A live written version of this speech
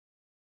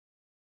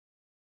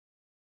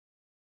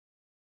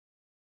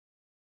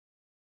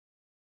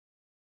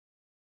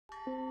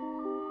You're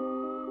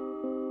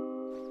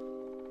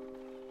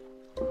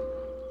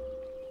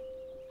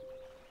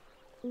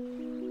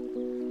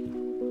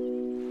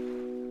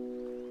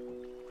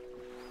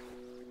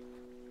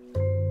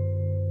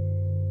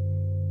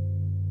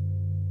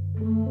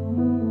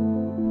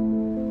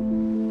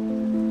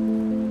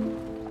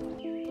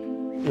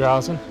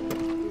Allison?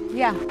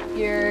 Yeah.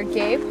 You're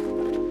Gabe?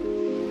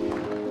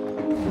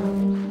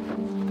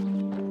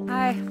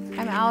 Hi,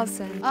 I'm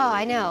Allison. Oh,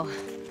 I know.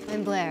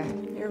 I'm Blair.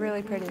 You're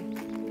really pretty.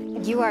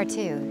 You are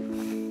too.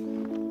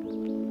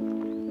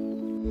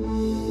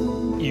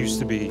 You used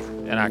to be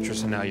an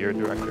actress and now you're a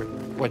director.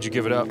 Why'd you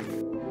give it up?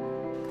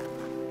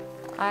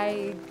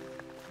 I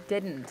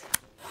didn't.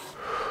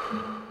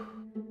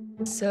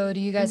 So,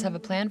 do you guys have a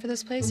plan for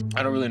this place?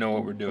 I don't really know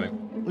what we're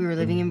doing. We were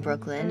living in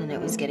Brooklyn and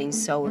it was getting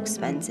so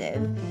expensive.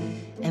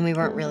 And we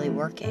weren't really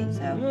working,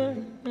 so.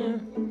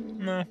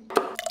 No.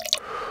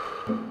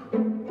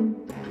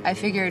 I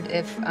figured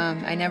if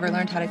I never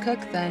learned how to cook,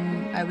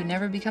 then I would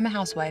never become a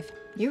housewife.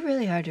 You're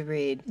really hard to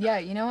read. Yeah,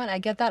 you know what? I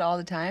get that all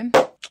the time.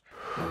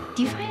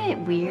 Do you find it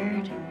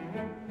weird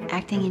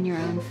acting in your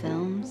own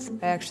films?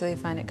 I actually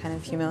find it kind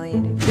of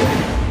humiliating.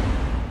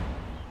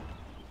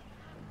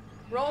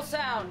 Roll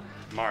sound.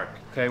 Mark.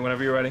 Okay,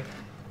 whenever you're ready.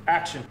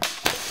 Action.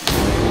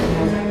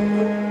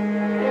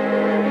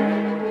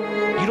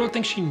 You don't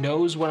think she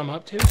knows what I'm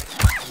up to?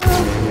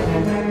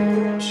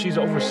 She's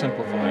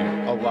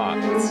oversimplifying a lot.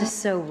 It's just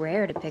so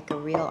rare to pick a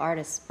real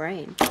artist's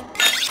brain.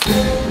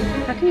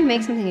 How can you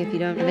make something if you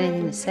don't have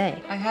anything to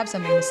say? I have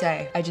something to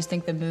say. I just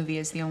think the movie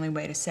is the only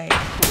way to say it.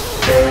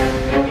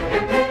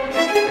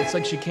 It's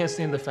like she can't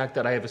stand the fact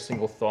that I have a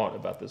single thought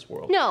about this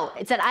world. No,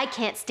 it's that I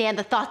can't stand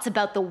the thoughts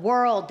about the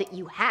world that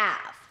you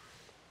have.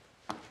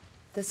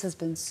 This has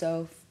been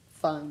so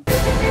fun.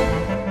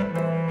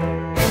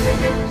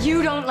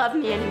 You don't love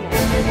me anymore.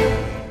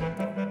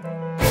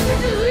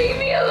 Just leave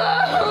me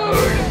alone.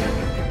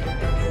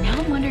 Now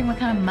I'm wondering what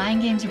kind of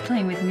mind games you're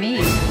playing with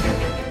me.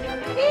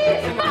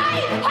 He's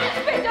my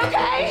husband,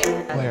 okay?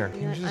 Blair,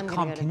 can you just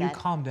Can you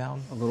calm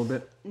down a little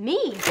bit?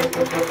 Me? I've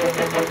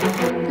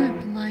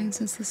been lying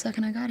since the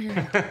second I got here.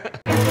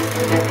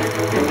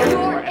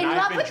 You're in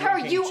love with her.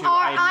 You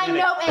are. I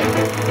know it.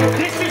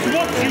 This is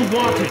what you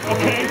wanted,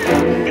 okay?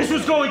 This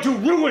was going to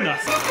ruin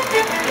us.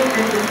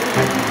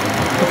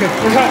 Okay,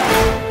 cut.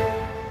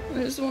 I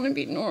just want to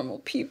be normal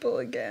people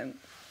again.